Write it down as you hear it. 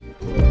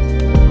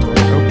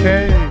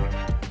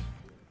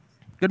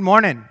Good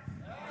morning.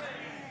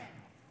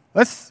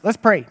 Let's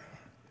pray.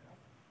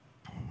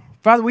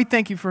 Father, we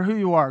thank you for who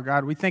you are,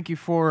 God. We thank you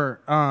for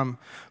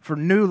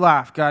new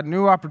life, God,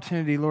 new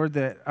opportunity, Lord.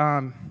 That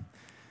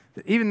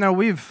even though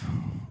we've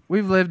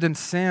lived in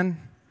sin,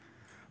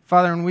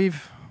 Father, and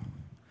we've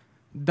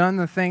done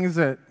the things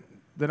that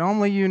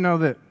only you know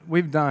that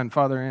we've done,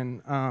 Father,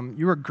 and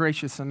you are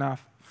gracious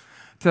enough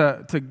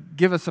to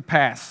give us a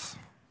pass,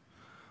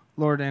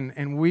 Lord,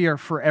 and we are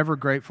forever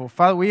grateful.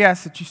 Father, we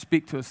ask that you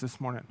speak to us this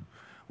morning.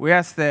 We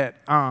ask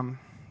that,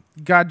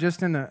 God,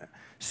 just in the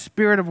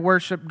spirit of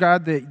worship,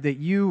 God, that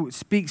you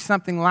speak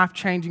something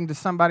life-changing to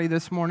somebody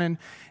this morning,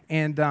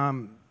 and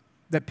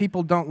that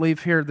people don't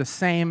leave here the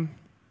same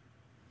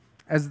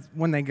as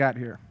when they got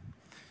here.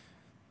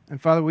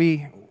 And Father,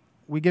 we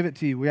give it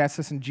to you. We ask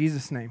this in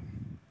Jesus'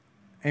 name.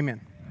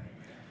 Amen.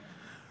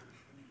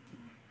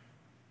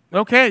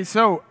 Okay,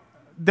 so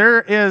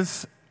there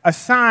is a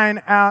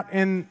sign out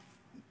in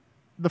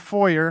the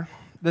foyer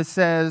that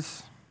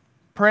says,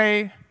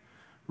 pray,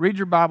 read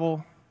your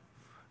Bible,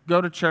 go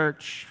to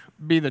church,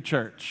 be the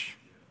church.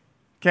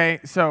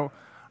 Okay, so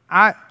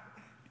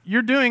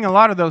you're doing a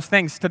lot of those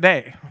things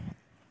today.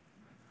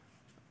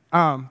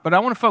 But I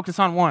want to focus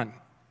on one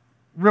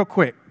real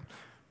quick.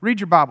 Read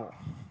your Bible.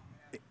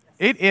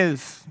 It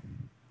is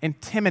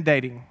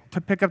intimidating to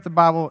pick up the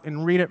Bible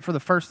and read it for the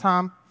first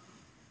time.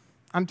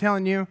 I'm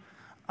telling you.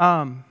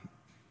 So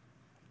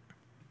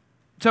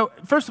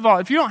first of all,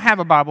 if you don't have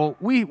a Bible,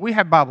 we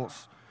have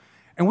Bibles.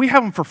 And we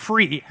have them for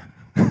free.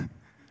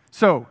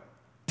 So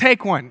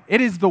take one.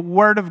 It is the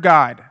Word of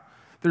God.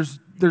 There's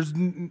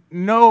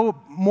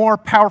no more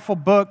powerful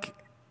book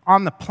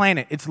on the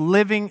planet. It's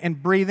living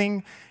and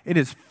breathing. It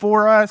is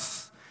for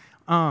us.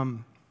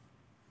 And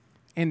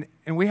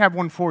we have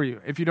one for you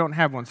if you don't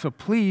have one. So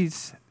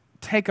please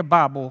take a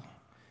Bible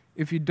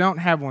if you don't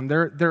have one.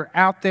 They're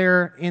out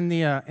there in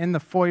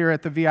the foyer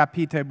at the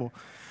VIP table.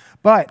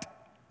 But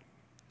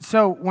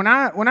so when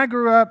I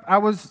grew up, I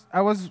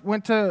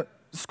went to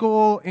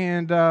school,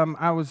 and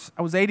I was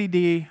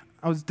ADD.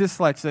 I was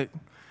dyslexic.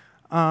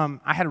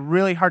 I had a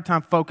really hard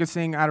time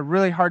focusing. I had a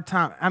really hard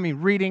time.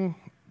 Reading.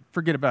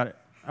 Forget about it.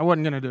 I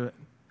wasn't going to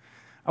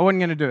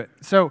do it.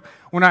 So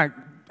when I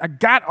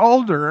got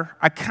older,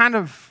 I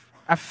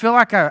feel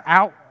like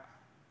I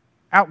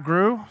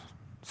outgrew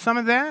some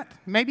of that.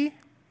 Maybe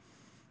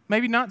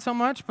not so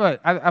much,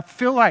 but I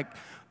feel like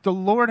the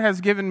Lord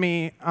has given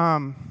me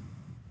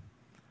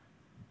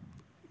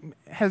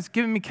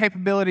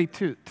capability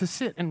to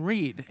sit and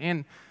read.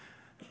 And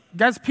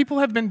guys, people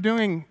have been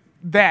doing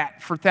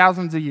that for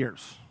thousands of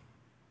years.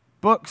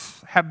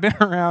 Books have been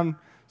around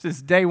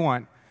since day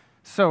one.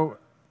 So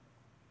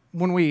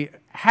when we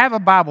have a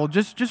Bible,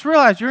 just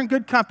realize you're in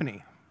good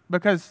company,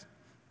 because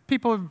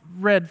people have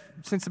read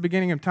since the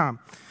beginning of time.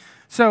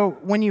 So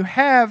when you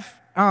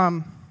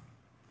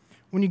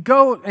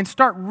go and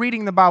start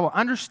reading the Bible,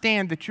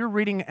 understand that you're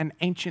reading an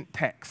ancient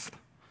text.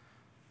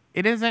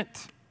 It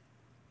isn't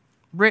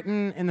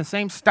written in the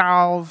same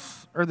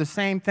styles or the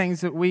same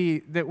things that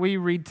we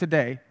read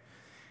today,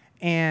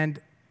 and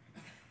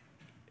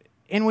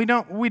we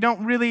don't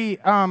really.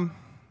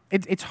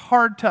 It's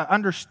hard to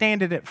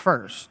understand it at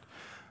first,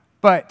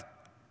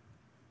 but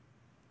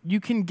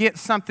you can get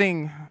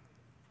something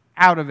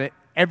out of it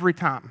every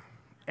time.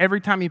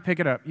 Every time you pick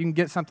it up, you can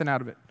get something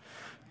out of it.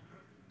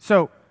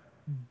 So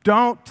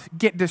don't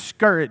get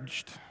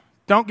discouraged.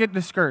 Don't get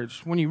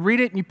discouraged. When you read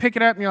it and you pick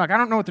it up and you're like, I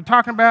don't know what they're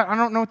talking about, I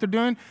don't know what they're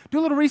doing, do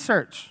a little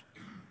research.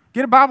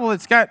 Get a Bible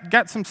that's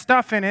got some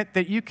stuff in it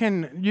that you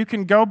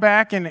can go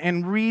back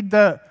and read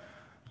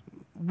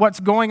what's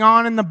going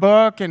on in the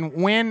book and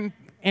when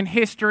in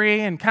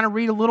history, and kind of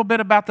read a little bit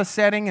about the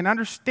setting and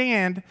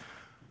understand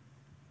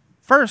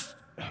first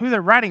who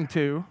they're writing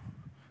to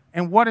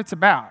and what it's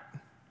about.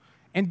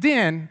 And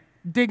then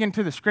dig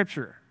into the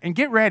Scripture and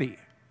get ready,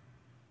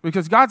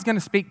 because God's going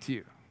to speak to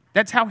you.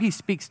 That's how He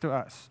speaks to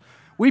us.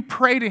 We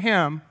pray to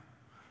Him,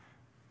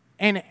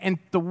 and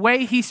the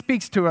way He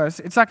speaks to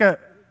us, it's like a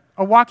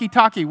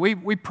walkie-talkie.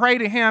 We pray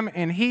to Him,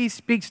 and He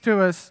speaks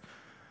to us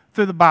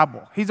through the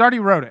Bible. He's already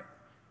wrote it.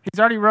 He's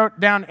already wrote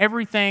down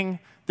everything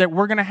that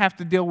we're going to have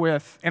to deal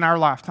with in our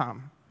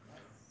lifetime.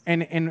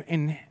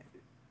 And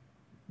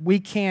we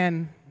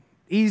can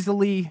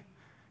easily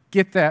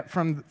get that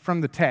from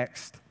the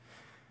text.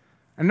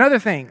 Another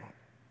thing,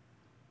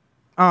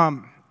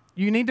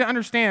 you need to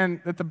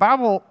understand that the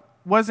Bible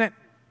wasn't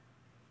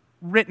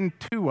written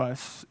to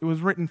us, it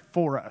was written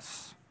for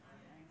us.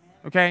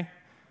 Okay?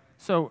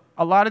 So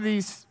a lot of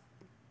these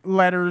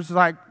letters,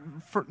 like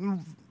for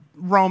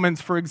Romans,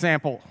 for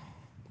example,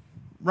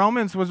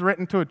 Romans was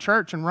written to a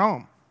church in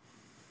Rome.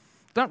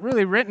 It's not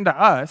really written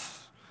to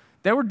us.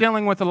 They were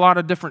dealing with a lot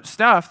of different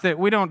stuff that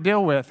we don't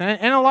deal with.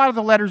 And a lot of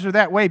the letters are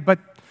that way, but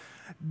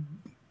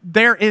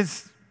there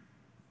is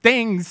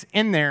things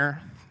in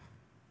there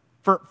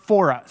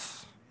for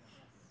us.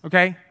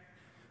 Okay?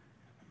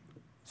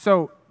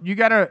 So you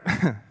got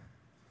to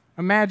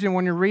imagine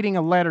when you're reading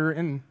a letter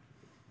and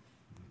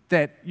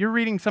that you're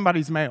reading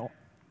somebody's mail.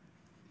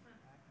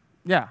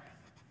 Yeah.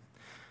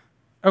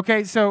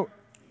 Okay, so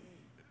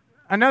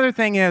Another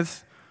thing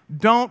is,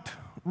 don't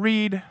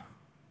read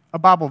a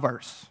Bible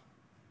verse.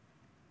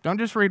 Don't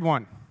just read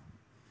one.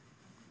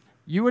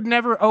 You would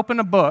never open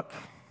a book,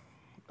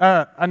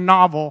 a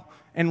novel,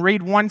 and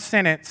read one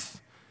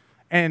sentence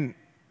and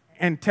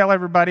tell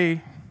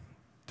everybody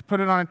to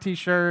put it on a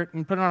T-shirt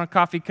and put it on a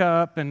coffee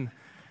cup, and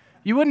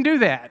you wouldn't do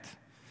that.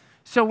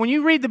 So when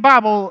you read the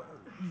Bible,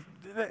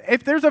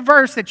 if there's a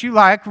verse that you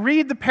like,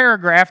 read the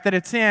paragraph that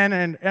it's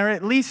in, or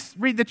at least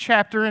read the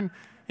chapter and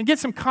get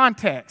some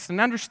context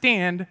and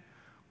understand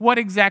what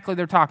exactly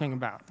they're talking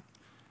about.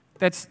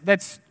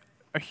 That's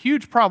a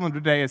huge problem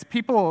today is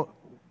people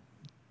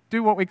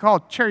do what we call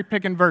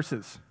cherry-picking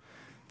verses.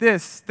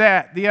 This,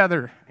 that, the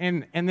other,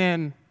 and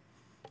then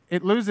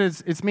it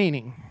loses its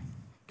meaning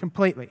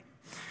completely.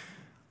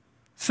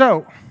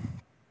 So,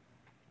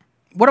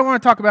 what I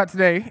want to talk about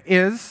today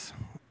is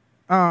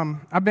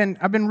I've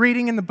been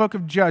reading in the book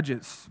of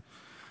Judges,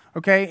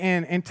 okay,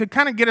 and to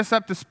kind of get us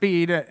up to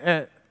speed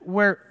at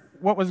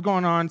what was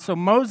going on. So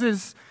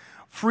Moses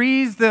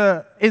frees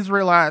the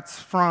Israelites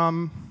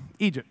from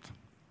Egypt.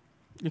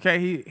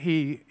 Okay,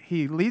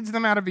 he leads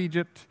them out of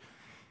Egypt.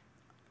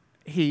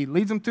 He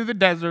leads them through the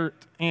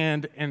desert,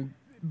 and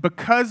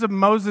because of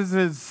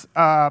Moses's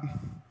and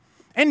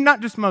not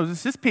just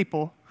Moses, his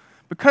people,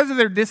 because of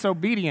their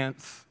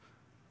disobedience,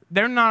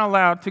 they're not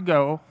allowed to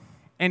go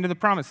into the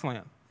promised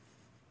land.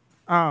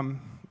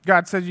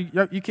 God says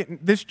you can,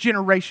 this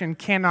generation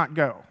cannot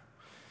go.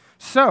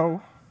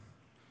 So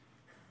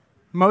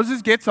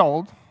Moses gets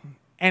old,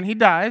 and he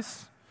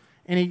dies,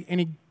 and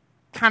he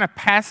kind of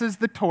passes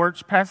the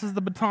torch, passes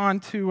the baton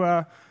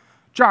to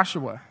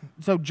Joshua.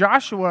 So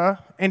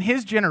Joshua and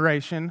his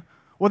generation,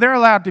 well, they're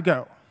allowed to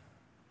go.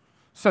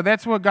 So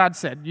that's what God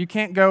said. You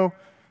can't go.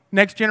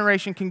 Next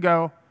generation can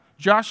go.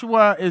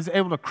 Joshua is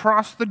able to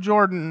cross the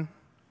Jordan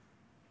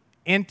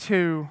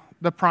into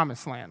the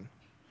promised land.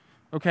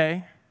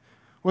 Okay?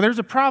 Well, there's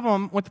a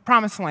problem with the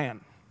promised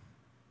land.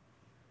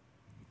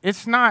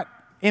 It's not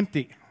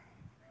empty.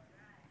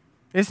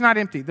 It's not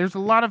empty. There's a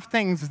lot of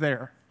things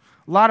there.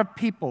 A lot of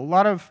people, a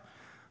lot of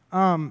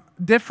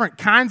different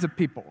kinds of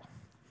people.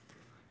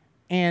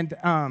 And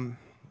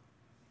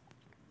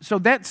so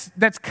that's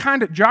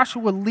kind of,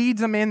 Joshua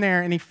leads them in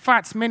there, and he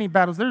fights many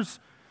battles.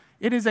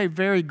 It is a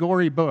very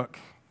gory book,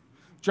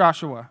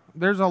 Joshua.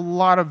 There's a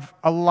lot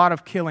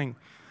of killing.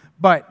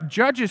 But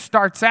Judges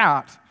starts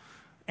out,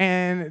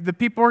 and the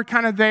people are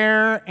kind of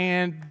there,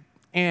 and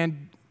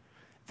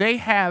they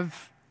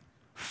have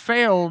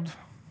failed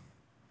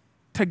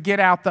to get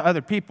out the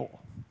other people.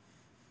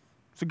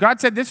 So God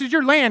said, this is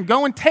your land,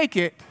 go and take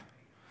it,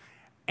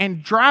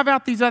 and drive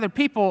out these other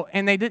people,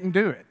 and they didn't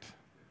do it.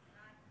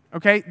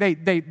 Okay,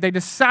 they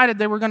decided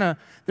they were gonna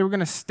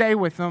stay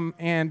with them,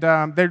 and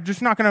they're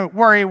just not gonna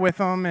worry with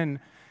them,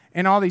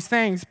 and all these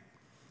things.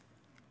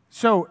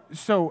 So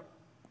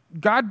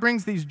God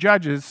brings these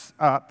judges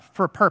up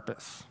for a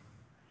purpose.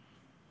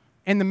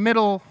 In the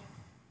middle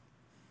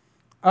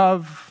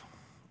of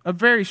a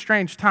very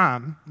strange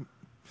time,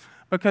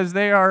 because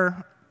they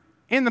are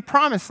in the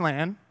promised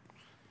land,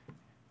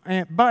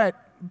 but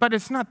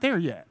it's not there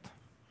yet,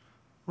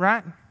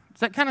 right?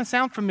 Does that kind of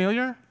sound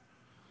familiar?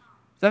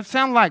 Does that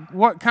sound like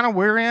what kind of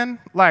we're in?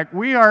 Like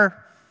we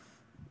are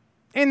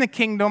in the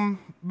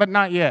kingdom, but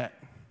not yet,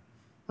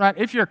 right?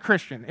 If you're a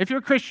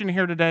Christian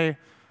here today,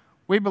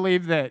 we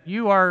believe that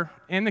you are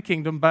in the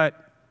kingdom,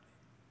 but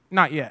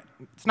not yet.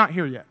 It's not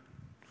here yet.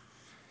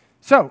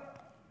 So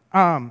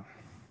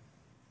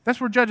that's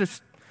where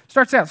Judges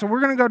starts out. So we're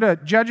going to go to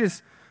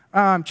Judges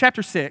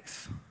chapter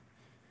 6.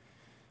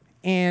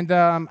 And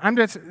I'm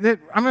going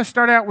to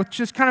start out with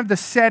just kind of the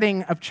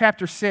setting of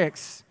chapter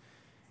 6.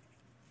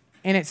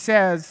 And it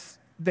says,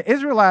 the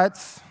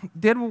Israelites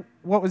did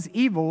what was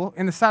evil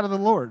in the sight of the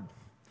Lord.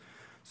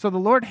 So the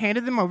Lord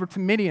handed them over to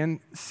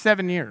Midian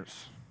 7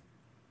 years.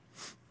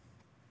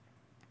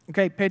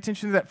 Okay, pay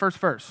attention to that first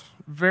verse.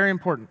 Very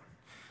important.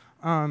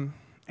 And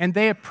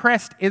they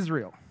oppressed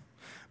Israel.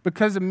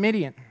 Because of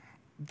Midian,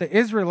 the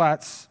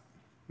Israelites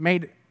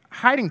made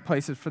hiding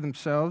places for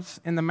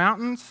themselves in the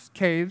mountains,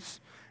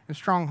 caves, and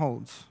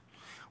strongholds.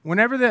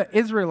 Whenever the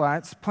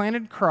Israelites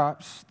planted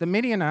crops, the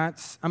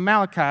Midianites,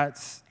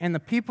 Amalekites, and the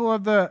people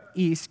of the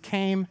east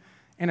came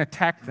and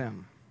attacked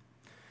them.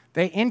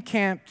 They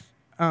encamped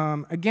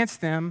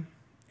against them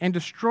and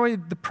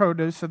destroyed the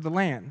produce of the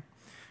land.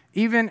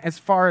 Even as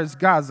far as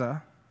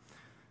Gaza,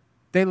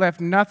 they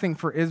left nothing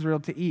for Israel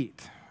to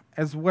eat,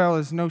 as well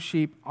as no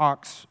sheep,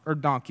 ox, or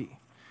donkey.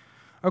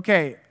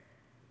 Okay,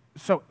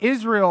 so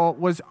Israel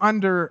was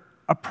under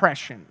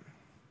oppression.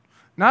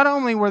 Not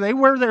only were they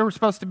where they were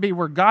supposed to be,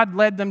 where God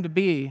led them to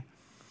be,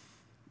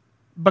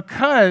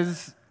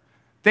 because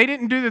they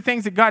didn't do the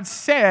things that God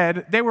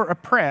said, they were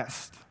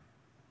oppressed.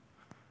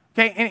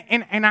 Okay,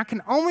 and I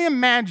can only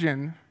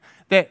imagine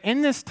that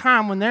in this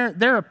time when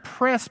they're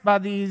oppressed by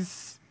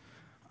these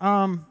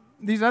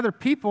other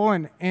people,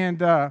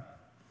 and I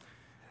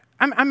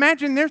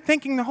imagine they're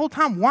thinking the whole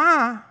time,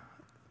 why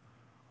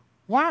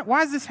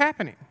is this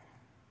happening?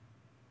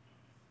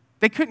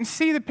 They couldn't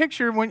see the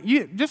picture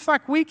just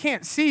like we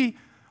can't see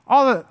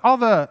all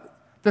the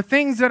the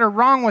things that are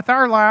wrong with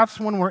our lives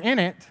when we're in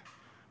it,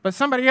 but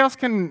somebody else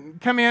can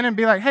come in and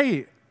be like,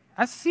 hey,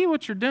 I see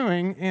what you're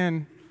doing,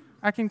 and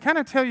I can kind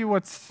of tell you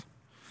what's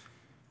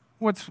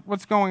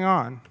going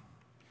on.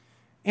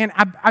 And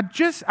I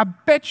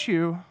bet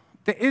you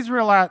the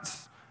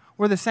Israelites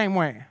were the same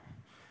way.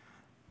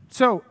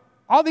 So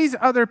all these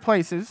other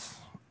places,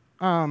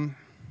 the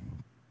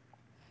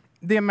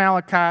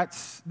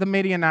Amalekites, the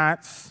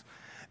Midianites,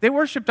 they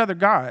worshipped other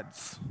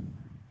gods,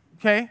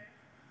 okay?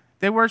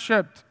 They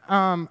worshipped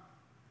a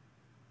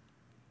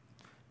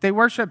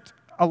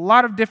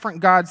lot of different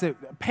gods,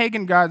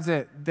 pagan gods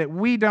that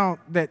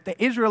the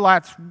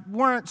Israelites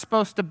weren't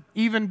supposed to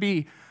even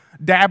be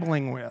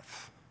dabbling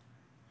with.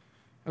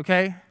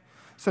 Okay?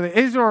 So the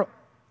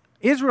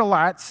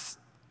Israelites,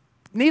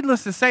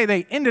 needless to say,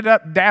 they ended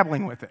up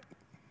dabbling with it.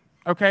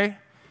 Okay?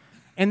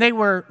 And they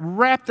were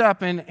wrapped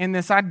up in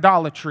this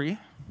idolatry.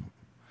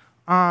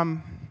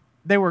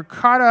 They were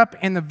caught up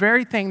in the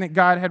very thing that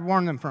God had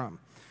warned them from.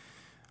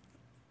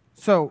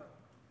 So,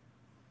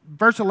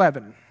 verse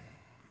 11.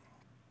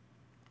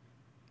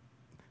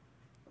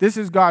 This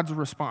is God's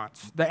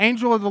response. The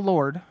angel of the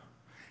Lord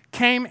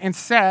came and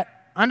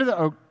sat under the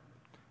oak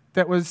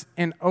that was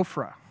in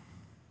Ophrah,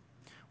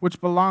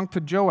 which belonged to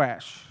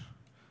Joash,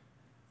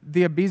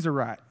 the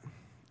Abiezrite.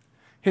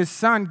 His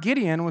son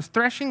Gideon was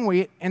threshing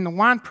wheat in the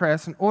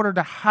winepress in order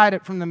to hide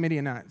it from the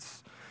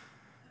Midianites.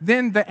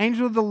 Then the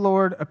angel of the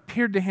Lord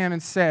appeared to him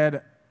and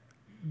said,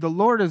 "The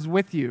Lord is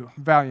with you,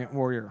 valiant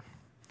warrior."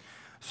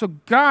 So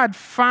God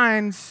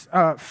finds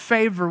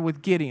favor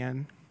with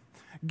Gideon.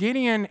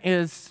 Gideon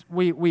is,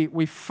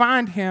 we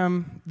find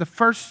him the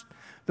first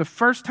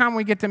time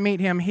we get to meet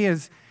him, he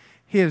is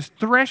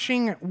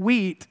threshing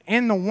wheat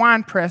in the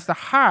winepress to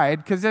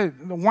hide, because the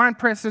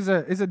winepress is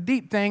a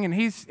deep thing, and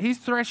he's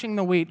threshing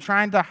the wheat,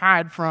 trying to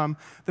hide from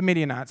the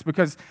Midianites,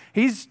 because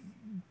he's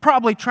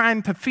probably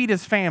trying to feed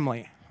his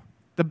family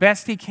the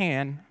best he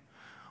can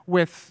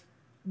with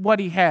what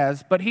he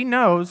has. But he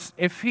knows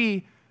if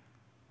he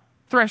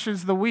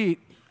threshes the wheat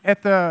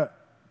at the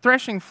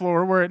threshing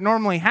floor where it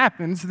normally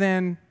happens,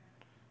 then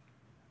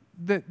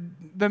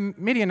the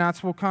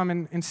Midianites will come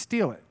and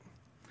steal it.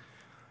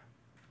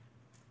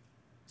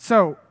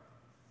 So,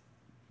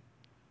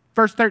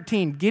 verse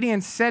 13,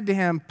 Gideon said to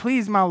him,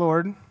 "Please, my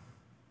Lord,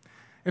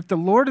 if the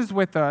Lord is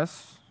with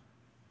us,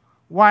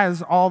 why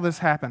has all this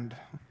happened?"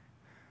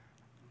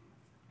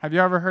 Have you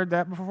ever heard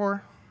that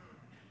before?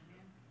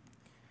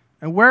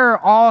 "And where are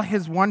all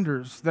his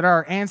wonders that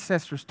our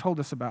ancestors told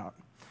us about?"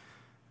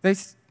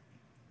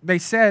 They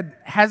said,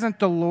 "Hasn't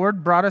the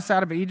Lord brought us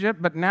out of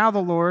Egypt? But now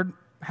the Lord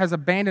has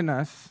abandoned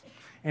us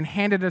and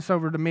handed us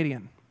over to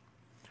Midian."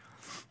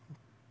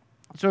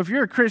 So if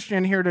you're a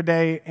Christian here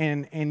today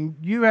and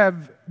you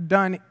have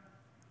done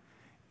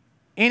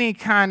any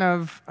kind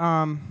of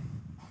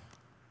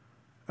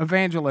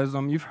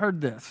evangelism, you've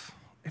heard this.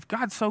 If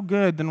God's so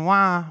good, then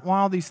why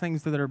all these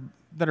things that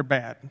are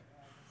bad?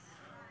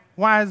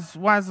 Why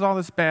is all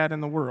this bad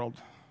in the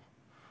world?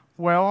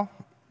 Well,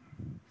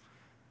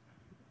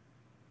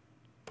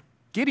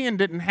 Gideon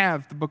didn't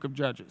have the book of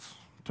Judges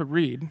to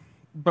read,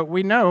 but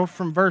we know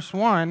from verse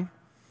 1,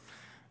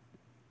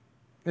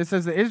 it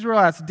says the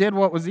Israelites did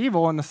what was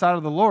evil in the sight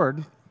of the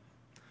Lord.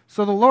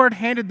 So the Lord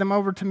handed them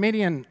over to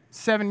Midian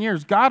 7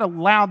 years. God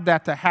allowed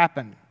that to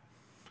happen.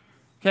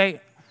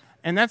 Okay?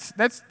 And that's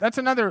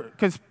another,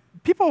 because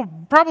people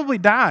probably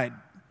died.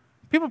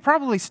 People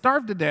probably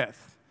starved to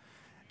death.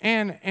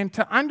 And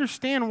to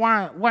understand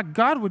why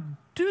God would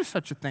do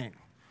such a thing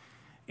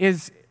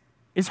is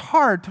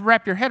hard to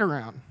wrap your head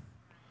around.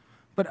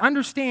 But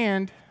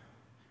understand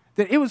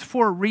that it was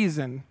for a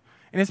reason,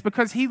 and it's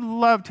because he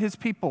loved his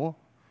people.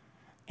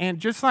 And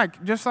just like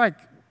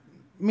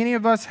many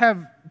of us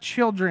have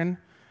children,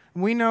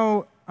 we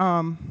know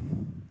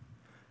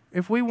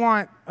if we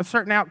want a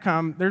certain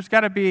outcome, there's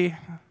got to be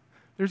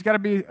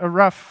a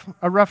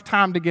rough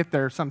time to get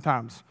there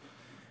sometimes.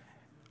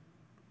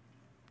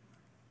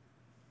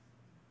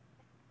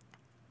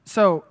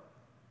 So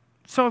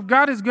if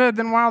God is good,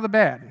 then why all the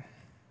bad?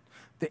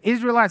 The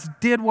Israelites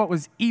did what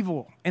was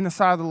evil in the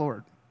sight of the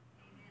Lord.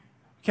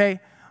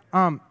 Okay?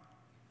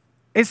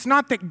 It's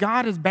not that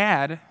God is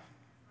bad.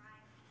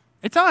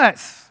 It's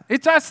us.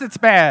 It's us that's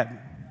bad.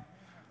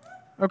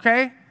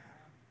 Okay?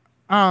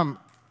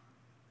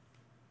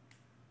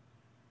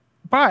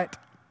 But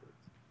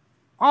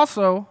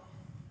also,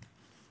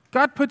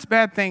 God puts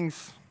bad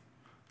things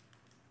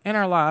in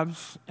our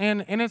lives,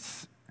 and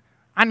it's,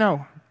 I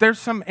know, there's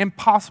some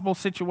impossible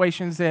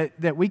situations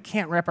that we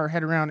can't wrap our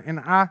head around, and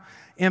I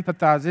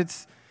empathize.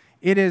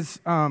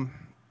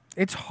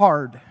 It's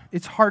hard.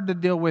 It's hard to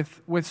deal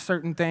with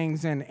certain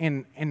things,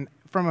 and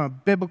from a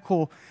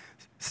biblical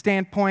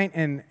standpoint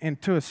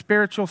and to a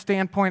spiritual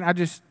standpoint, I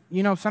just,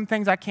 some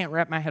things I can't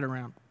wrap my head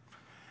around.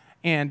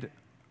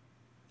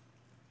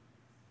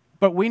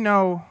 But we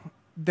know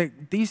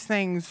that these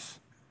things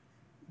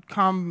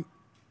come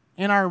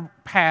in our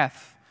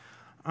path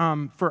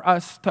for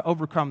us to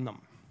overcome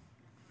them.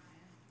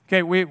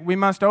 Okay, we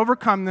must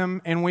overcome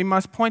them, and we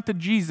must point to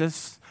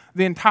Jesus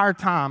the entire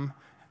time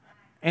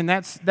And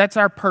that's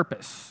our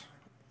purpose.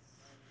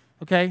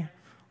 Okay?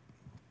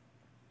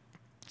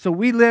 So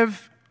we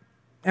live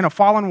in a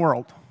fallen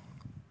world.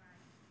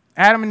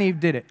 Adam and Eve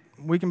did it.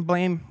 We can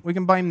blame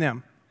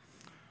them.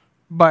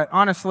 But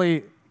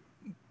honestly,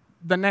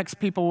 the next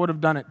people would have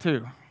done it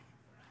too.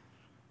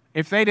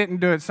 If they didn't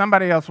do it,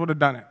 somebody else would have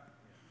done it.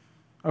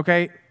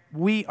 Okay?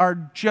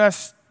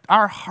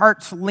 Our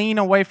hearts lean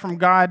away from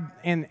God,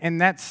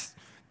 and that's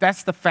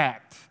the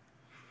fact.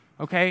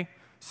 Okay?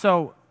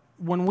 So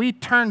when we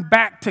turn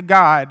back to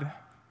God,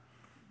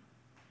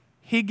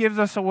 He gives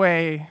us a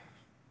way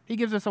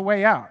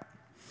out.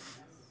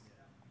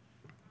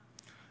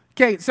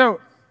 Okay,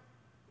 so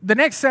the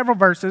next several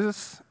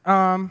verses,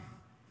 they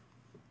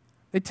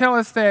tell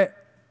us that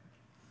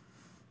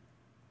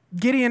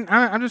Gideon,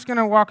 I'm just going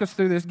to walk us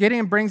through this.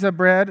 Gideon brings a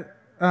bread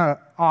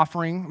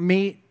offering,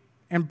 meat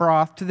and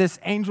broth, to this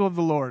angel of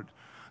the Lord.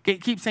 Okay,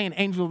 keep saying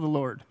angel of the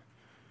Lord.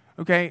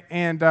 Okay,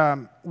 and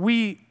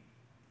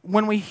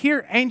when we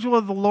hear angel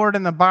of the Lord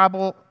in the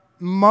Bible,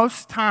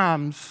 most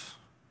times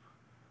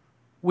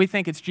we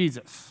think it's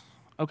Jesus.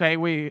 Okay,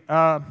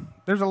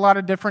 there's a lot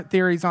of different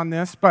theories on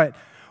this, but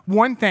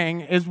one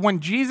thing is when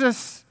when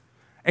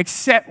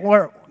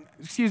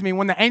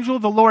the angel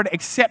of the Lord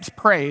accepts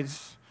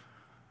praise,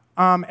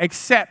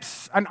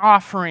 accepts an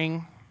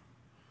offering,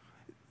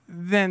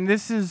 then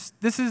this is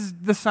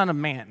the Son of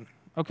Man,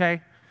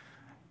 okay?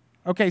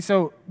 Okay,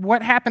 so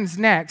what happens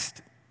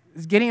next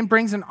is Gideon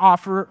brings an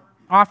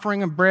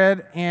offering of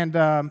bread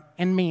and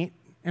meat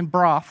and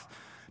broth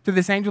to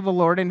this angel of the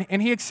Lord,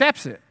 and he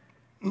accepts it,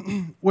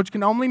 which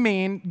can only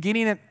mean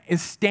Gideon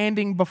is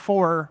standing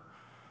before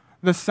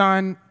the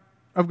Son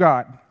of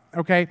God,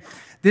 okay?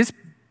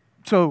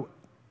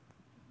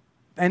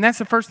 And that's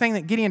the first thing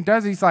that Gideon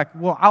does. He's like,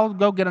 well, I'll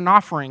go get an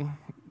offering.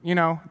 You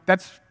know,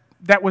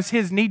 that was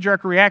his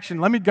knee-jerk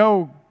reaction. Let me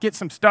go get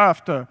some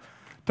stuff to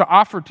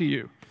offer to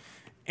you.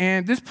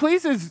 And this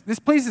pleases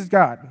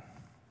God.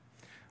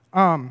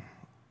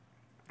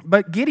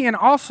 But Gideon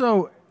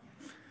also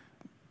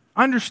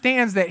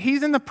understands that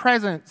he's in the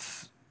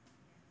presence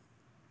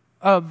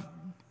of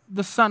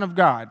the Son of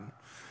God.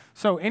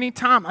 So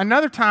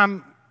another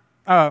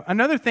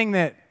thing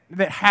that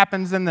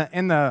happens in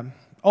the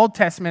Old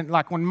Testament,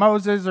 like when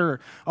Moses or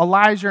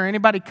Elijah or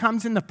anybody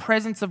comes in the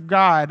presence of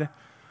God,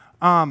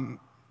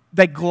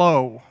 they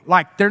glow.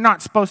 Like they're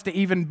not supposed to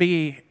even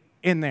be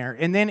in there.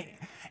 And then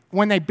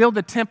when they build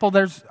the temple,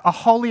 there's a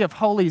holy of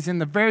holies in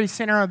the very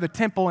center of the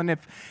temple. And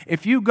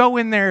if you go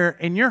in there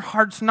and your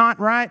heart's not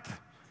right,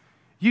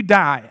 you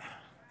die.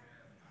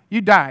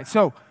 You die.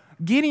 So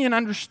Gideon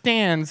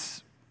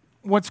understands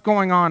what's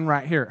going on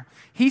right here.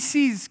 He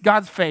sees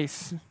God's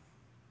face,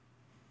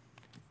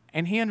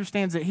 and he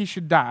understands that he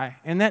should die.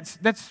 And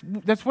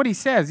that's what he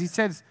says. He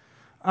says,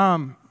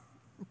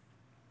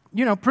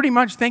 pretty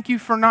much, thank you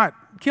for not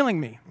killing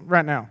me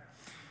right now.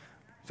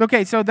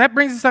 Okay, so that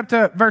brings us up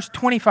to verse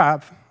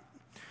 25.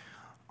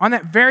 On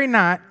that very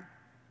night,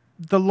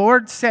 the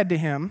Lord said to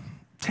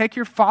him, take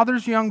your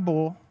father's young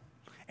bull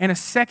and a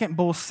second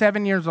bull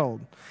 7 years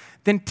old.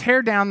 Then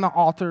tear down the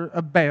altar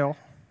of Baal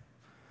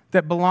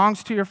that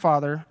belongs to your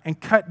father and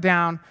cut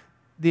down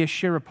the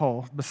Asherah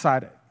pole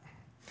beside it.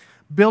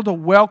 Build a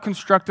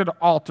well-constructed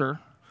altar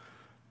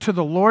to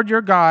the Lord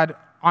your God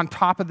on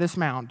top of this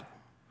mound.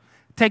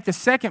 Take the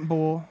second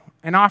bull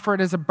and offer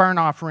it as a burnt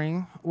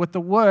offering with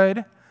the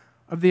wood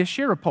of the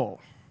Asherah pole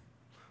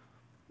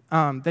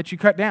that you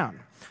cut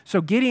down.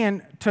 So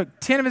Gideon took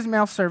 10 of his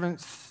male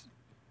servants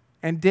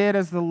and did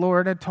as the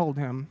Lord had told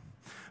him.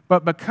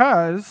 But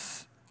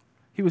because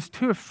he was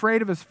too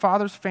afraid of his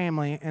father's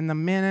family and the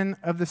men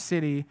of the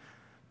city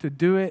to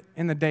do it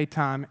in the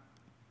daytime,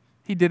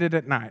 he did it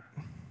at night.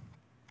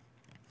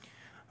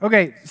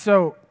 Okay,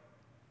 so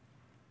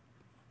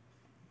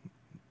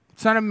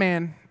Son of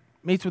Man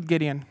meets with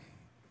Gideon.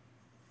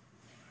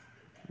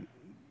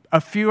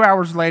 A few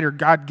hours later,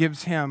 God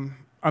gives him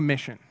a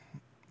mission.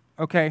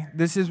 Okay,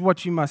 this is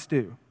what you must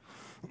do.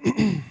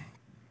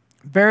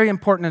 Very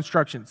important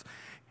instructions.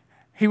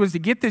 He was to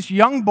get this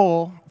young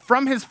bull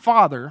from his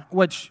father,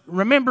 which,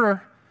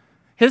 remember,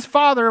 his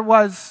father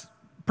was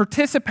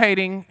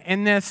participating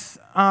in this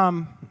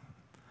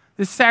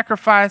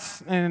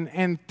sacrifice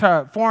and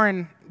to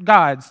foreign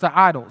gods, to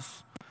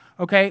idols.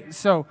 Okay,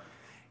 so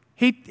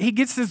he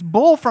gets this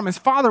bull from his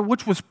father,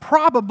 which was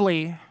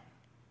probably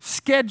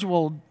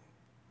scheduled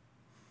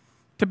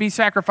to be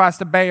sacrificed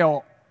to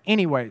Baal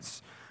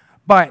anyways.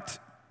 But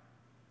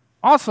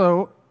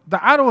also,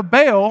 the idol of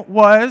Baal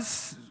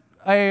was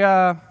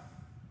a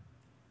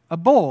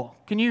bull.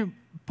 Can you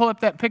pull up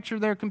that picture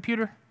there,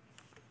 computer?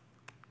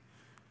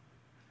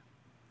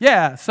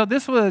 Yeah, so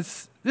this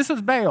was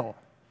Baal.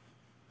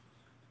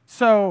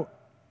 So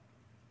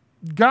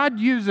God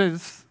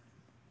uses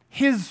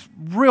his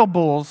real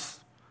bulls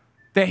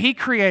that he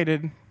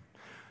created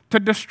to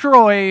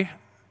destroy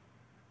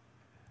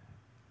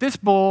this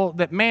bull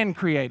that man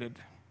created.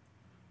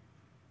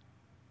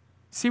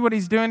 See what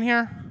he's doing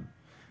here?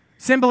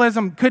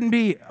 Symbolism couldn't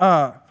be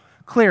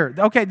clearer.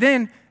 Okay,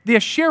 then the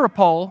Asherah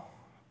pole,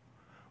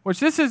 which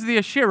this is the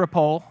Asherah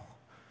pole.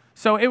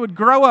 So it would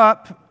grow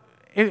up.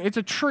 It's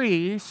a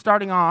tree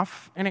starting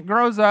off, and it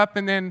grows up,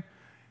 and then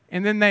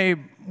they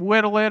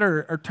whittle it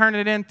or turn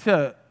it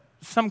into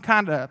some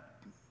kind of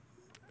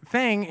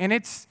thing, and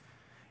it's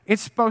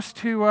supposed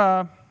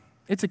to.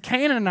 It's a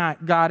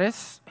Canaanite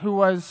goddess who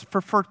was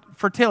for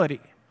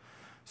fertility.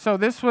 So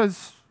this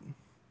was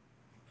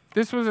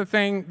a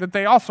thing that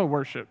they also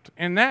worshipped,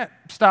 and that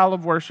style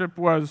of worship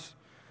was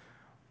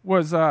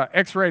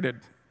X-rated,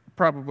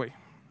 probably.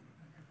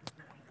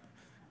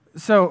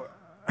 So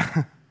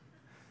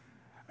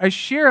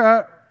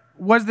Asherah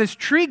was this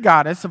tree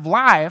goddess of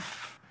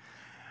life,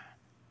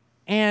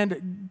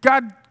 and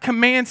God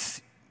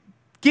commands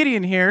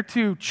Gideon here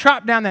to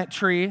chop down that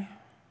tree,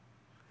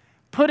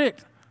 put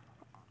it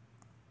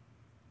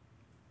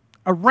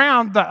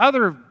around the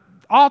other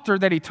altar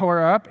that he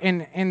tore up,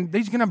 and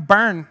he's going to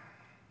burn.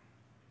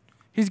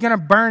 He's going to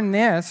burn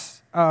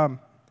this.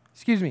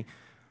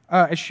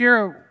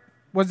 Asherah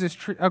was this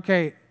tree.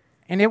 Okay,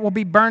 and it will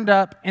be burned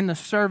up in the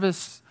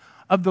service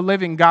of the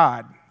living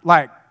God.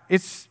 Like,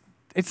 it's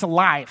a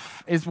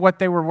life is what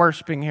they were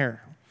worshiping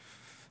here.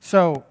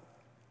 So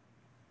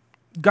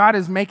God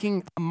is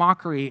making a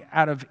mockery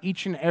out of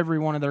each and every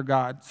one of their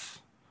gods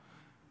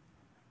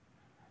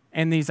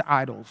and these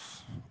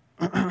idols.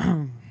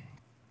 And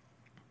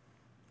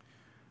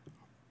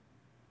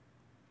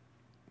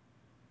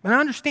I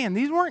understand,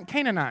 these weren't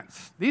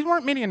Canaanites. These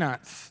weren't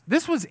Midianites.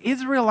 This was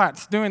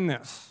Israelites doing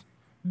this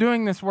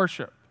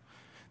worship.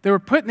 They were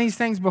putting these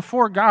things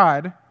before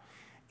God,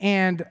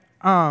 and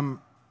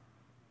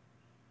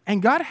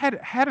God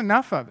had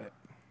enough of it.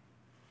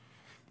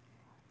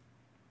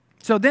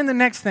 So then the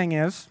next thing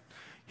is,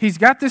 he's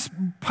got this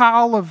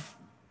pile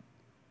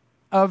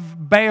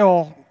of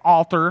Baal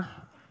altar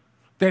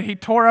that he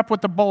tore up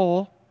with the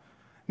bowl.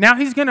 Now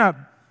he's going to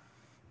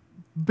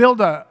build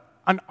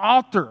an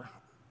altar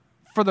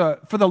for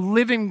the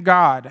living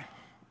God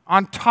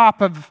on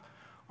top of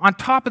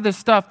this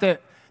stuff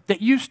that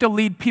used to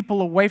lead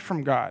people away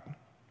from God.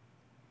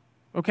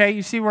 Okay,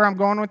 you see where I'm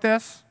going with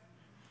this?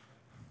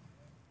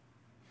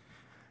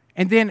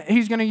 And then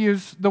he's going to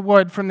use the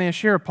wood from the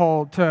Asherah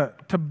pole to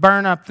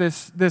burn up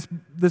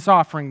this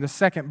offering, the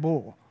second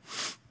bull.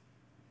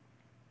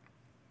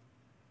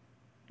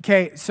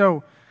 Okay,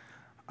 so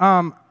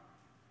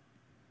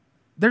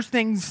there's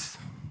things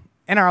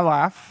in our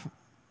life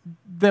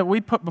that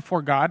we put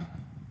before God,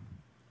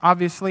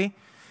 obviously.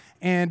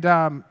 And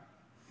I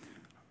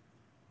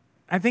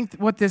think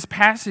what this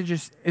passage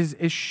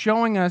is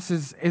showing us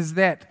is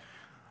that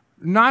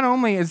not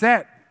only is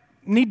that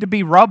need to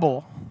be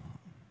rubble,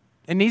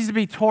 it needs to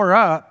be tore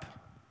up,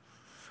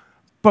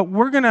 but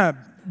we're going to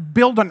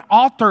build an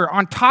altar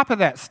on top of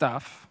that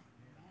stuff,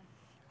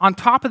 on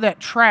top of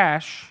that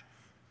trash,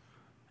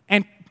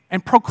 and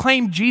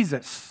proclaim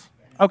Jesus,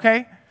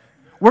 okay?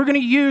 We're going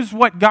to use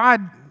what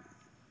God,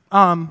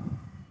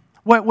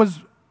 what was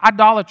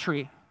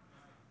idolatry,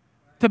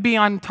 to be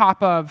on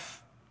top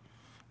of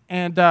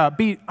and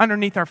be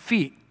underneath our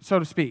feet, so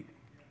to speak.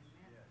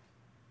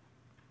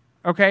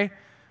 Okay?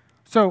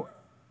 So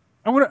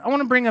I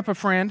want to bring up a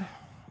friend.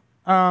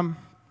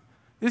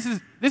 This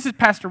is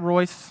Pastor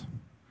Royce.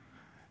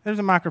 There's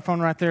a microphone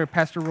right there,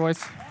 Pastor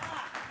Royce.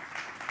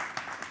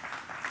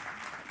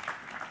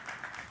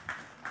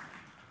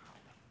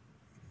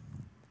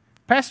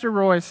 Pastor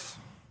Royce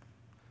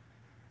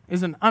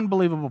is an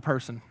unbelievable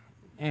person.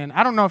 And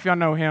I don't know if y'all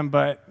know him,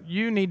 but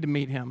you need to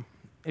meet him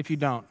if you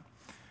don't.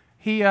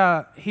 He's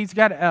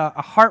got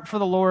a heart for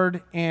the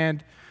Lord,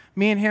 and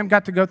me and him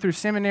got to go through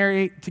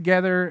seminary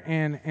together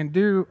and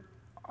do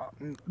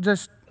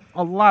just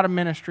a lot of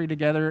ministry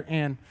together.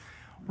 And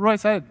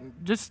Royce,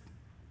 just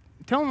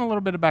tell him a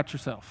little bit about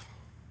yourself.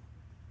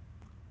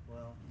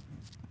 Well,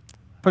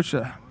 push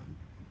the.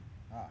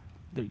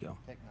 There you go.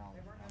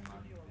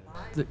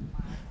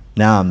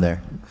 Now I'm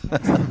there.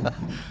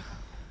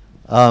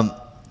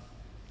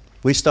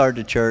 We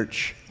started a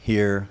church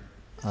here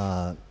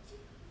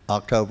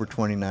October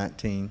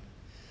 2019.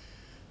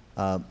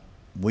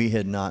 Me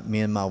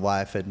and my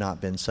wife had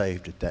not been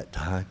saved at that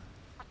time.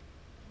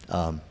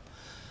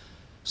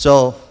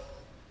 So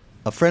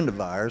a friend of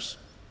ours,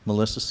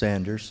 Melissa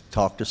Sanders,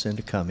 talked us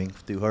into coming.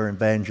 Through her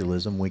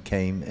evangelism, we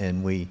came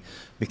and we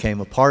became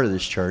a part of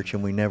this church,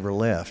 and we never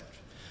left.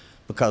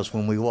 Because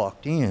when we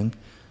walked in,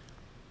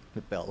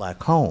 it felt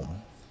like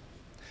home.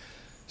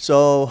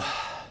 So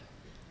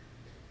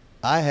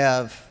I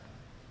have,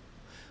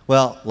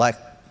 well, like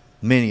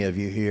many of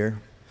you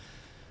here,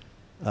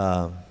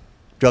 drug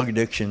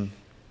addiction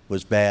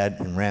was bad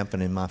and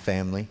rampant in my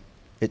family.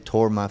 It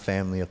tore my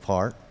family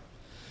apart.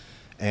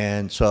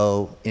 And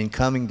so in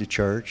coming to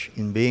church,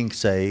 in being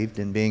saved,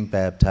 and being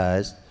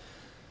baptized,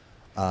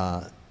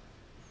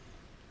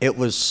 it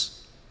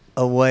was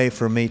a way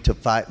for me to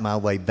fight my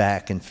way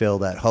back and fill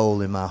that hole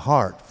in my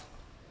heart.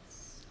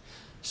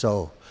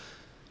 So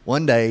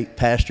one day,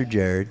 Pastor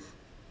Jared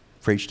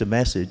preached a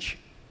message,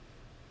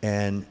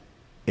 and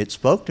it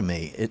spoke to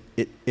me.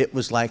 It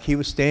was like he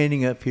was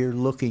standing up here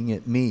looking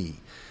at me,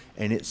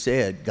 and it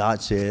said,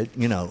 God said,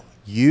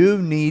 You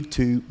need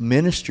to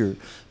minister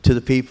to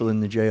the people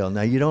in the jail.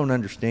 Now, you don't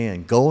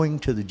understand. Going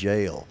to the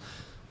jail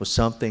was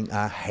something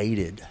I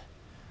hated.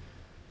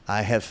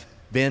 I have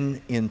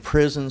been in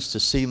prisons to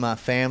see my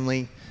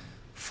family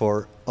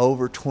for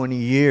over 20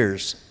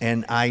 years,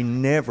 and I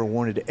never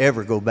wanted to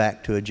ever go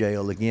back to a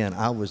jail again.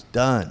 I was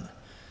done.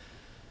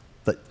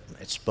 But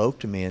it spoke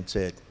to me and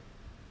said,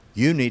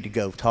 you need to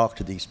go talk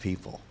to these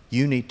people.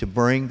 You need to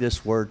bring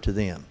this word to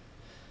them.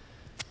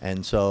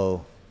 And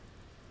so,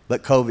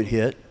 but COVID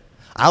hit.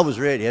 I was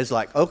ready. It's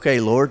like, okay,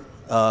 Lord,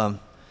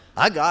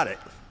 I got it.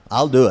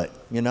 I'll do it.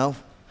 You know,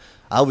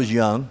 I was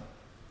young.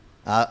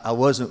 I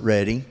wasn't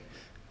ready.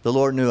 The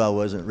Lord knew I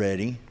wasn't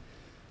ready.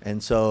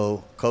 And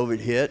so COVID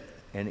hit,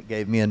 and it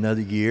gave me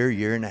another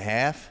year and a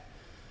half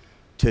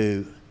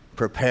to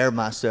prepare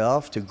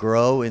myself to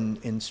grow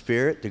in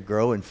spirit, to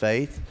grow in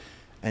faith.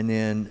 And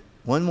then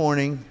one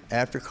morning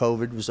after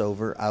COVID was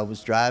over, I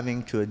was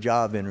driving to a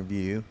job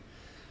interview.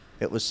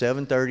 It was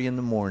 7:30 in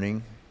the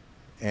morning,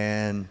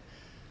 and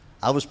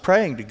I was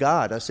praying to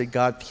God. I said,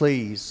 God,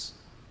 please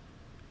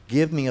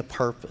give me a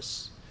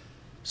purpose.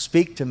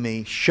 Speak to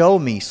me. Show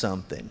me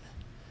something.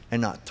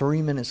 And not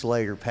 3 minutes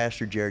later,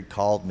 Pastor Jared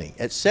called me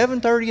at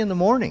 7:30 in the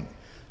morning.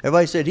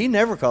 Everybody said he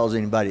never calls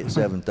anybody at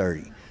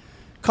 7:30.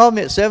 Called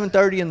me at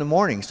 7:30 in the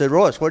morning. He said,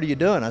 Royce, what are you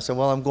doing? I said,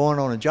 well, I'm going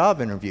on a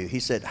job interview. He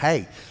said,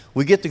 hey,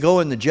 we get to go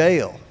in the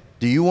jail.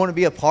 Do you want to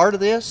be a part of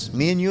this?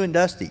 Me and you and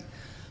Dusty.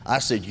 I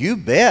said, you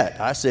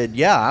bet. I said,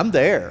 yeah, I'm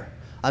there.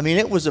 I mean,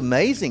 it was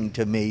amazing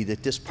to me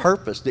that this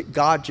purpose, that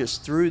God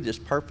just threw this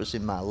purpose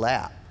in my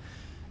lap.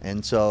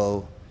 And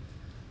so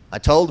I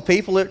told the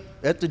people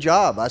at the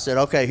job, I said,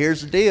 okay,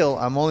 here's the deal.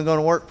 I'm only going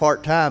to work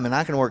part-time, and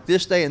I can work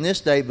this day and this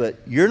day, but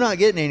you're not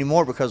getting any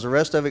more because the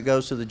rest of it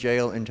goes to the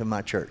jail and to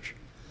my church.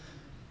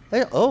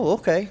 They, oh,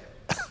 okay.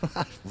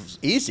 It was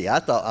easy. I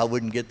thought I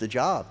wouldn't get the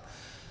job.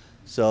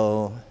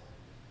 So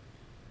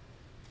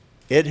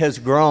it has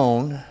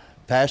grown.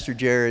 Pastor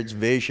Jared's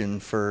vision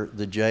for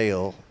the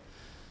jail,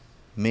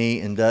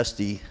 me and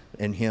Dusty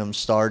and him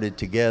started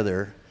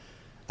together.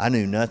 I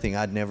knew nothing.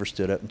 I'd never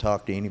stood up and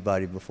talked to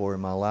anybody before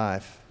in my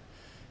life,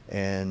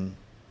 and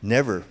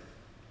never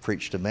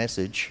preached a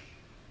message.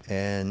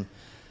 And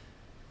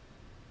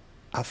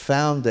I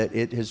found that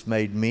it has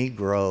made me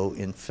grow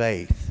in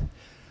faith.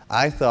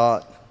 I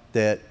thought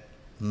that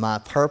my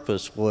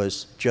purpose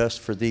was just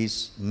for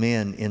these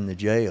men in the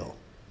jail,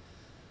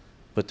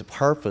 but the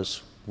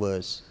purpose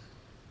was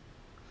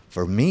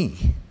for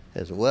me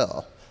as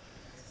well.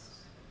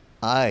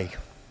 8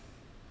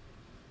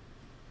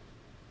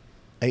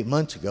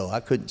 months ago,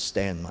 I couldn't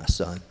stand my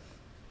son.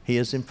 He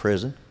is in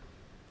prison.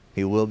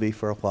 He will be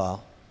for a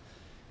while.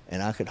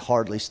 And I could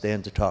hardly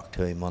stand to talk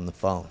to him on the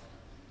phone.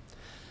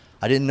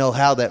 I didn't know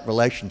how that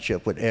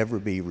relationship would ever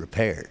be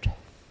repaired.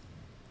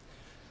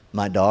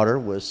 My daughter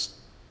was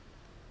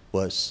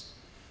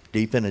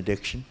deep in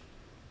addiction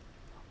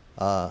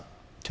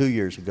 2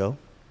 years ago.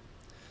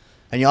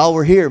 And y'all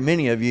were here,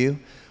 many of you,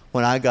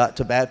 when I got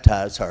to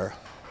baptize her.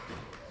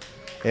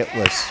 It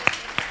was...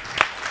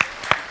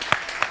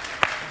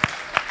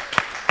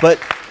 But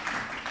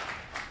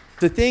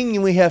the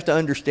thing we have to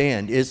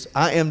understand is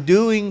I am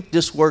doing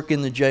this work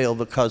in the jail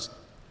because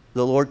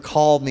the Lord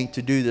called me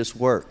to do this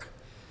work.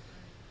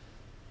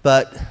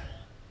 But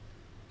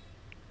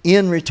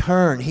in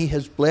return, He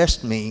has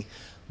blessed me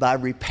by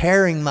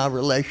repairing my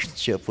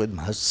relationship with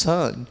my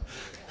son,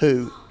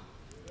 who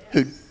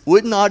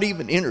would not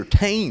even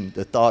entertain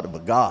the thought of a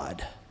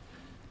God,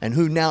 and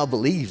who now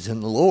believes in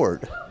the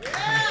Lord.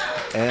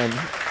 And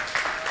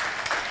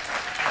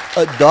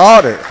a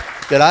daughter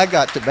that I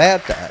got to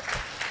baptize.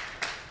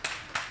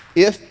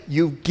 If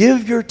you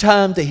give your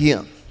time to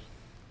Him,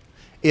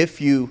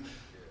 if you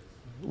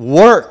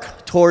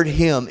work toward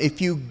Him, if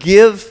you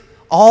give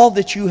all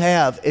that you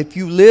have, if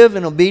you live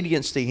in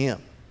obedience to Him,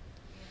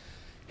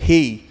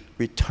 He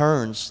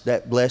returns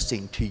that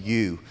blessing to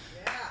you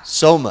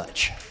so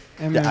much.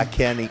 Amen. That I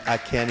can't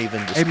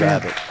even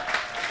describe Amen.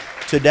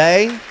 It.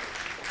 Today,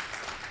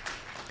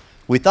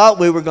 we thought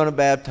we were going to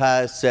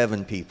baptize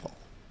 7 people.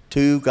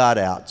 2 got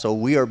out. So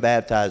we are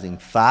baptizing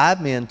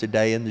 5 men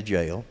today in the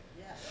jail.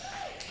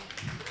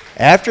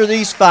 After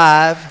these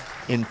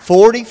 5, in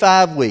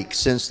 45 weeks,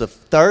 since the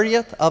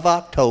 30th of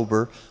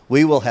October,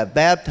 we will have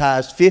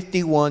baptized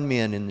 51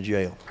 men in the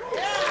jail.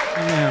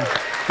 Amen.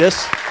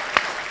 This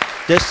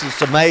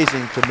is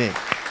amazing to me.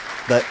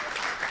 But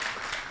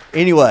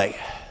anyway,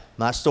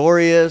 my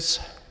story is,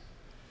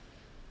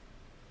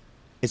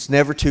 it's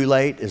never too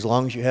late as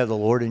long as you have the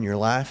Lord in your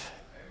life.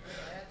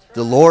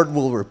 The Lord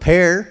will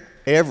repair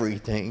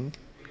everything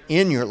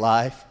in your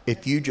life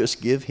if you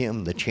just give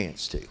Him the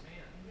chance to.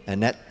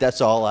 And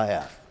that's all I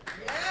have.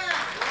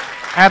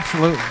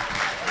 Absolutely.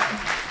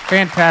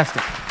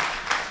 Fantastic.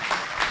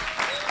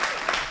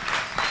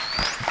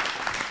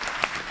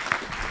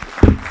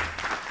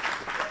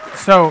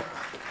 So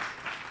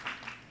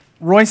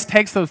Royce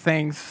takes those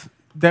things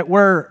that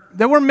were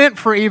meant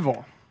for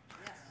evil,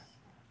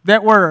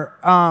 that were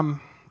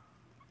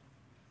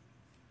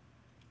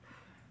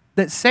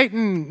that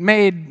Satan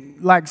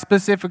made like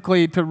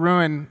specifically to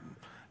ruin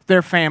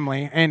their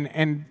family,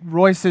 and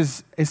Royce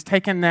is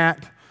taking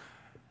that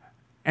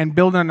and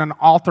building an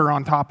altar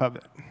on top of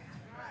it.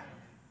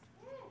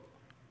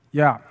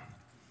 Yeah.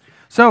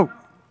 So,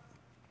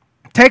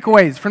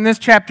 takeaways from this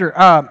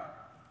chapter.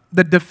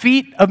 The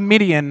defeat of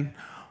Midian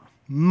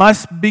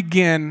must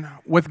begin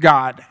with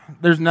God.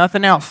 There's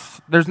nothing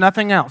else. There's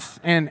nothing else.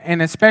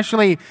 And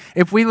especially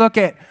if we look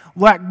at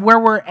like where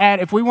we're at,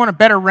 if we want a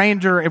better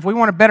Ranger, if we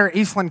want a better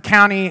Eastland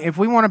County, if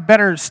we want a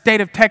better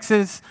state of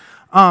Texas,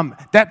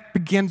 that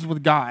begins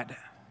with God.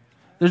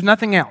 There's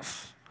nothing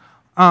else.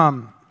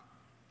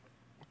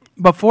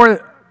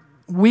 Before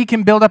we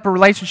can build up a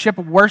relationship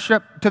of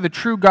worship to the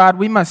true God,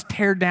 we must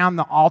tear down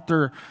the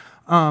altar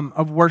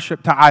of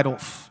worship to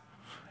idols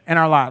in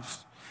our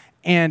lives.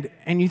 And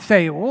you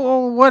say,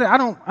 well, what? I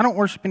don't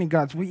worship any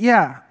gods. Well,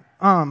 yeah,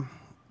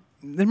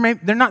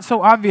 they're not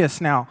so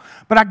obvious now,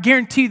 but I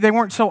guarantee they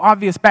weren't so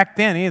obvious back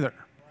then either.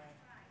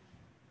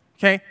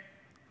 Okay,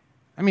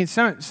 I mean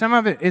some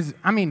of it is,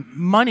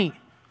 money.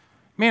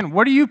 Man,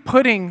 what are you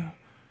putting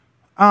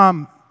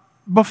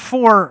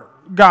before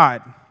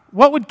God?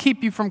 What would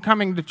keep you from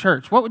coming to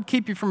church? What would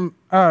keep you from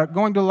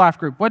going to a life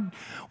group? What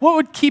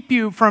would keep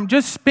you from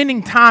just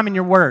spending time in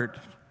your word?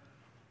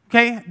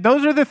 Okay,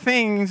 those are the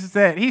things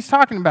that he's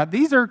talking about.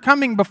 These are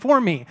coming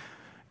before me.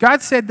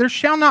 God said, there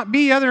shall not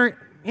be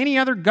any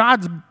other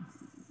gods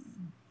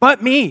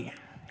but me.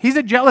 He's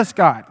a jealous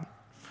God.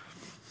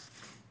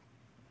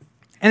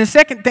 And the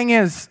second thing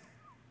is,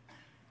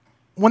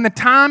 when the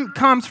time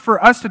comes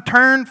for us to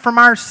turn from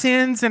our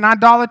sins and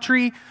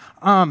idolatry,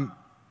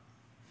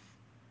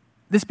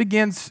 this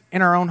begins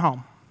in our own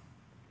home,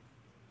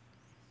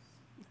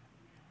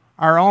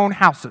 our own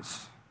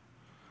houses.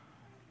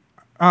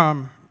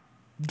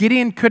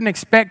 Gideon couldn't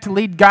expect to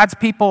lead God's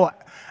people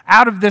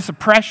out of this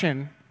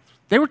oppression.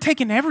 They were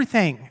taking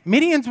everything.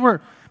 Midianites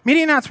were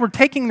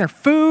taking their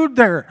food,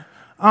 their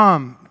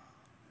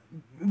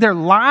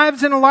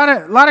lives in a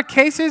lot of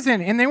cases,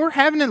 and they were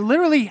having to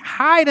literally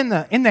hide in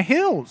the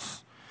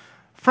hills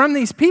from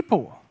these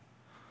people.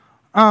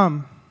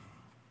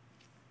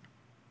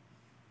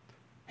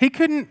 He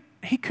couldn't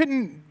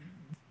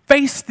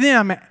face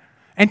them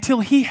until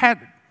he had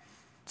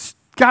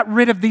got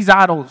rid of these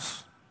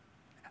idols,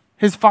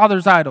 his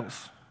father's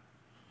idols.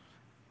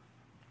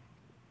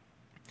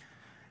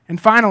 And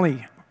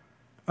finally,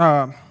 we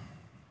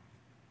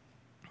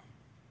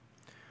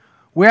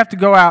have to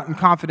go out in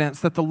confidence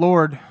that the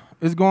Lord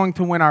is going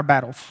to win our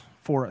battles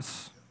for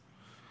us.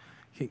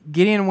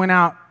 Gideon went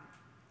out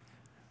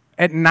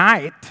at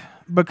night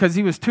because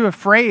he was too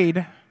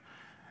afraid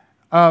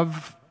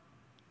of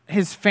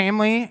his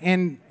family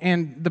and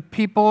the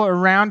people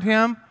around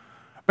him.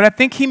 But I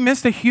think he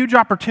missed a huge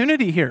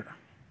opportunity here.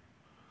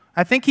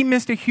 I think he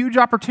missed a huge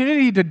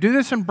opportunity to do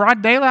this in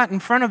broad daylight in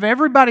front of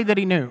everybody that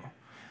he knew.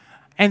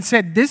 And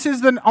said, this is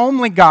the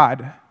only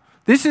God.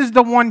 This is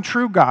the one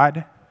true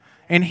God.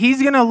 And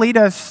he's going to lead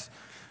us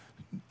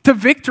to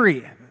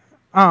victory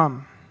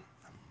from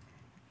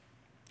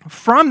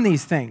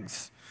these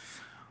things.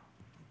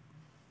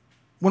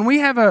 When we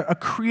have a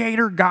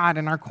creator God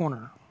in our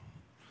corner,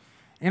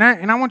 and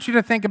I want you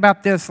to think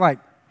about this, like,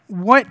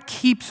 what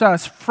keeps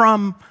us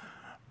from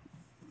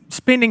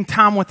spending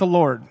time with the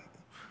Lord?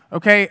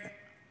 Okay?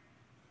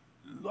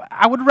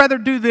 I would rather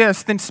do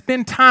this than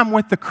spend time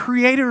with the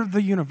creator of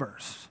the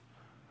universe.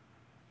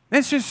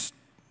 That's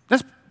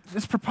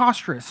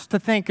preposterous to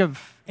think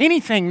of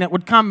anything that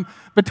would come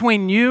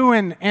between you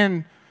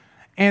and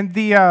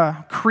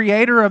the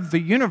creator of the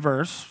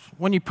universe.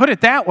 When you put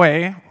it that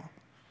way,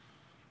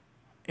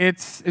 it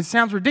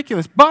sounds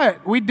ridiculous,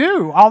 but we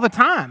do all the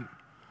time.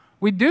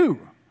 We do.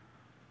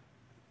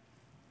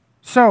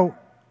 So,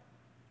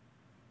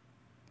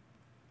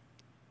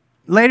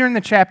 later in the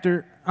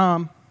chapter,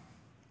 and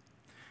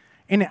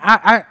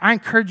I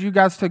encourage you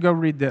guys to go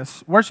read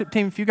this. Worship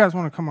team, if you guys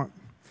want to come up,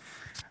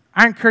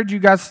 I encourage you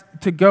guys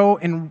to go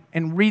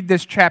and read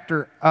this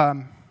chapter,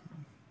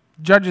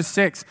 Judges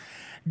 6.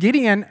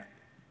 Gideon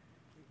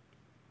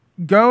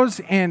goes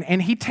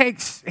and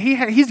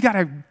he's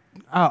got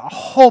a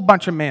whole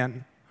bunch of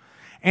men,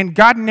 and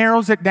God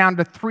narrows it down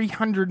to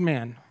 300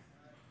 men,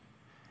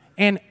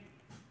 and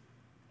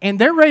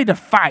they're ready to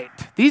fight.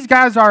 These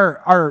guys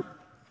are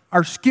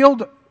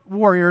skilled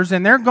warriors,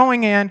 and they're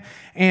going in,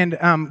 and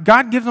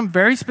God gives them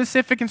very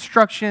specific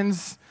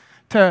instructions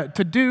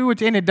to do,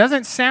 and it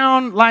doesn't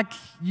sound like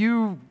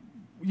you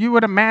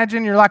would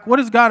imagine. You're like, what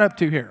is God up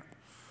to here?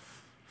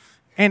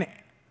 And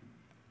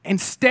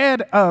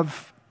instead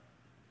of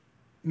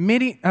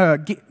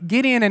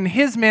Gideon and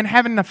his men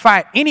having to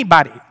fight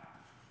anybody,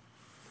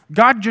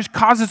 God just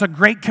causes a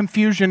great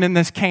confusion in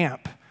this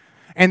camp,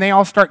 and they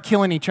all start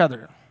killing each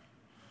other.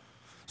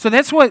 So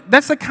that's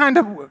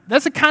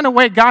the kind of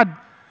way God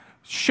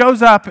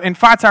shows up and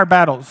fights our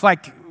battles.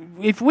 Like,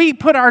 if we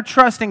put our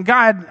trust in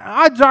God,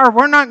 odds are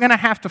we're not going to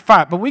have to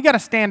fight, but we got to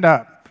stand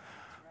up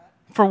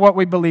for what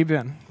we believe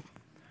in.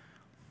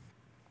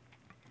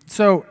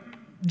 So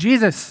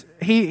Jesus,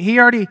 he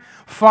already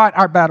fought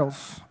our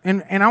battles.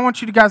 And I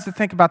want you guys to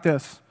think about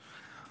this.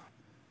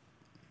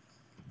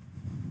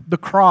 The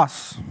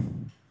cross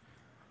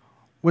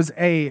was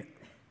a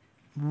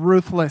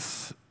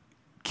ruthless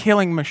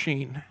killing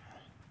machine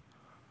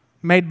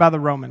made by the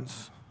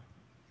Romans.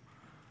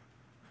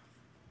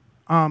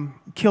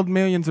 Killed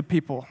millions of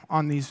people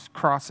on these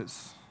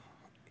crosses.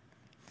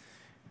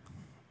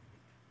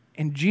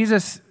 And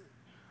Jesus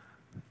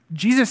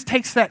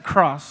takes that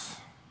cross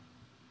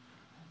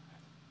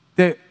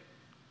that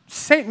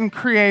Satan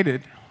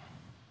created,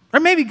 or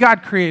maybe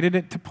God created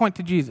it to point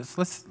to Jesus.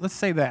 Let's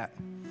say that.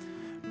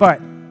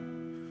 But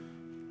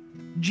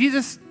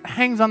Jesus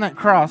hangs on that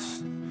cross,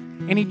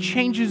 and he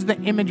changes the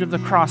image of the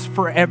cross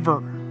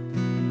forever.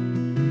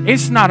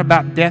 It's not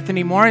about death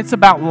anymore. It's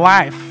about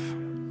life.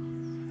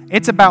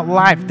 It's about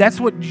life. That's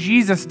what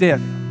Jesus did.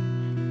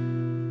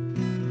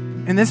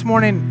 And this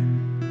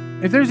morning,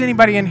 if there's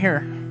anybody in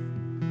here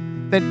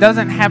that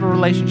doesn't have a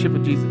relationship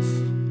with Jesus,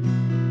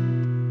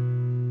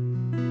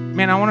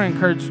 man, I want to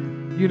encourage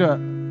you to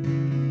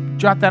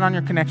jot that on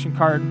your connection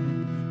card.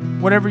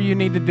 Whatever you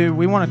need to do,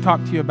 we want to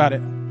talk to you about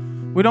it.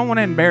 We don't want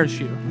to embarrass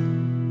you.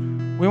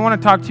 We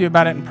want to talk to you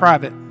about it in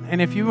private.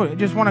 And if you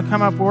just want to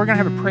come up, we're going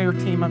to have a prayer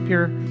team up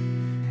here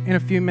in a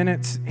few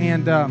minutes.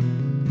 And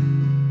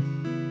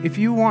if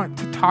you want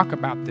to talk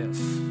about this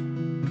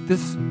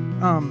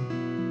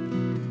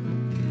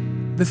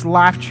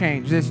life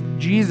change, this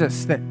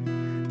Jesus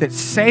that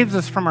saves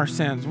us from our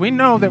sins. We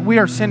know that we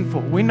are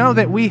sinful. We know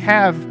that we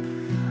have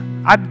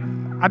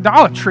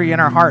idolatry in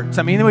our hearts.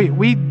 I mean,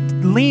 we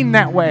lean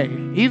that way.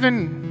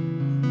 Even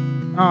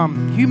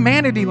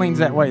humanity leans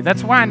that way.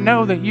 That's why I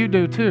know that you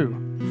do too.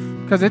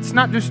 Because it's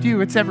not just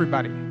you, it's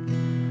everybody.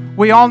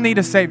 We all need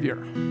a Savior.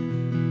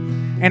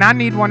 And I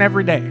need one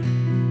every day.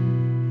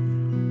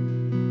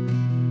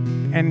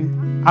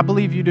 And I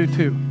believe you do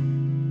too.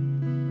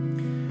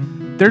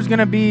 There's going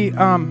to be,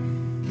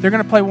 they're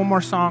going to play one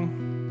more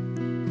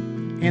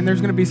song. And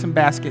there's going to be some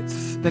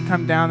baskets that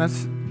come down.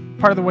 That's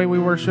part of the way we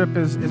worship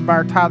is by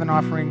our tithe and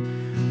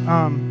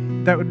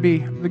offering. That would be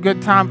the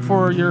good time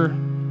for your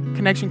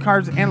connection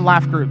cards and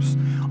life groups.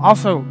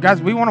 Also, guys,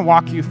 we want to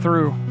walk you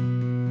through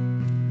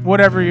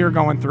whatever you're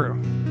going through.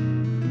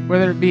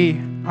 Whether it be,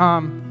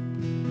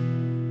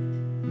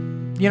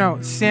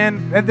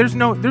 sin. There's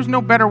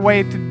no better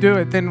way to do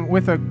it than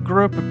with a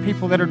group of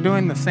people that are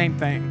doing the same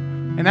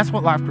thing. And that's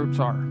what life groups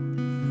are.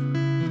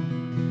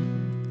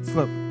 So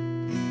look.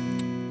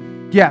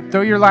 Yeah,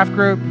 throw your life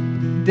group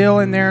deal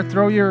in there.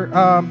 Throw your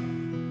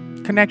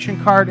connection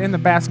card in the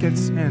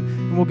baskets,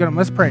 and we'll get them.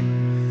 Let's pray.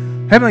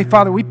 Heavenly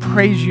Father, we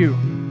praise you,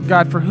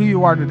 God, for who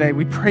you are today.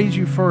 We praise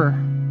you for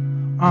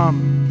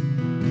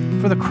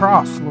the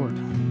cross, Lord,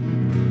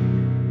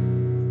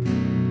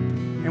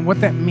 and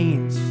what that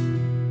means.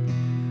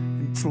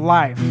 It's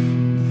life,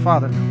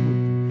 Father.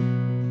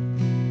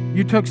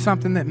 You took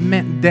something that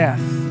meant death,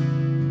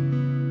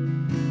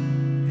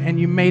 and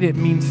you made it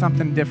mean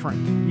something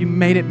different. You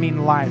made it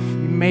mean life.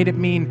 You made it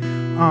mean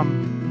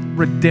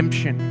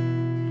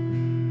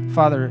redemption,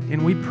 Father,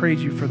 and we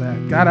praise you for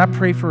that. God, I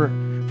pray for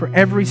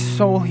every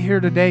soul here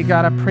today.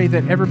 God, I pray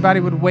that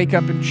everybody would wake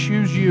up and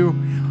choose you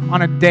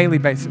on a daily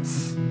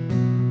basis.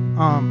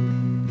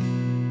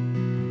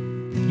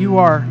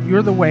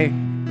 You're the way,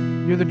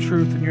 you're the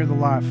truth, and you're the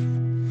life.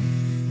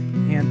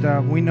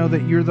 And we know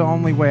that you're the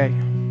only way,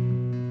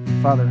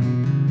 Father.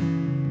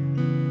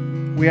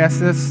 We ask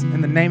this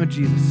in the name of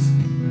Jesus.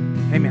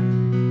 Amen.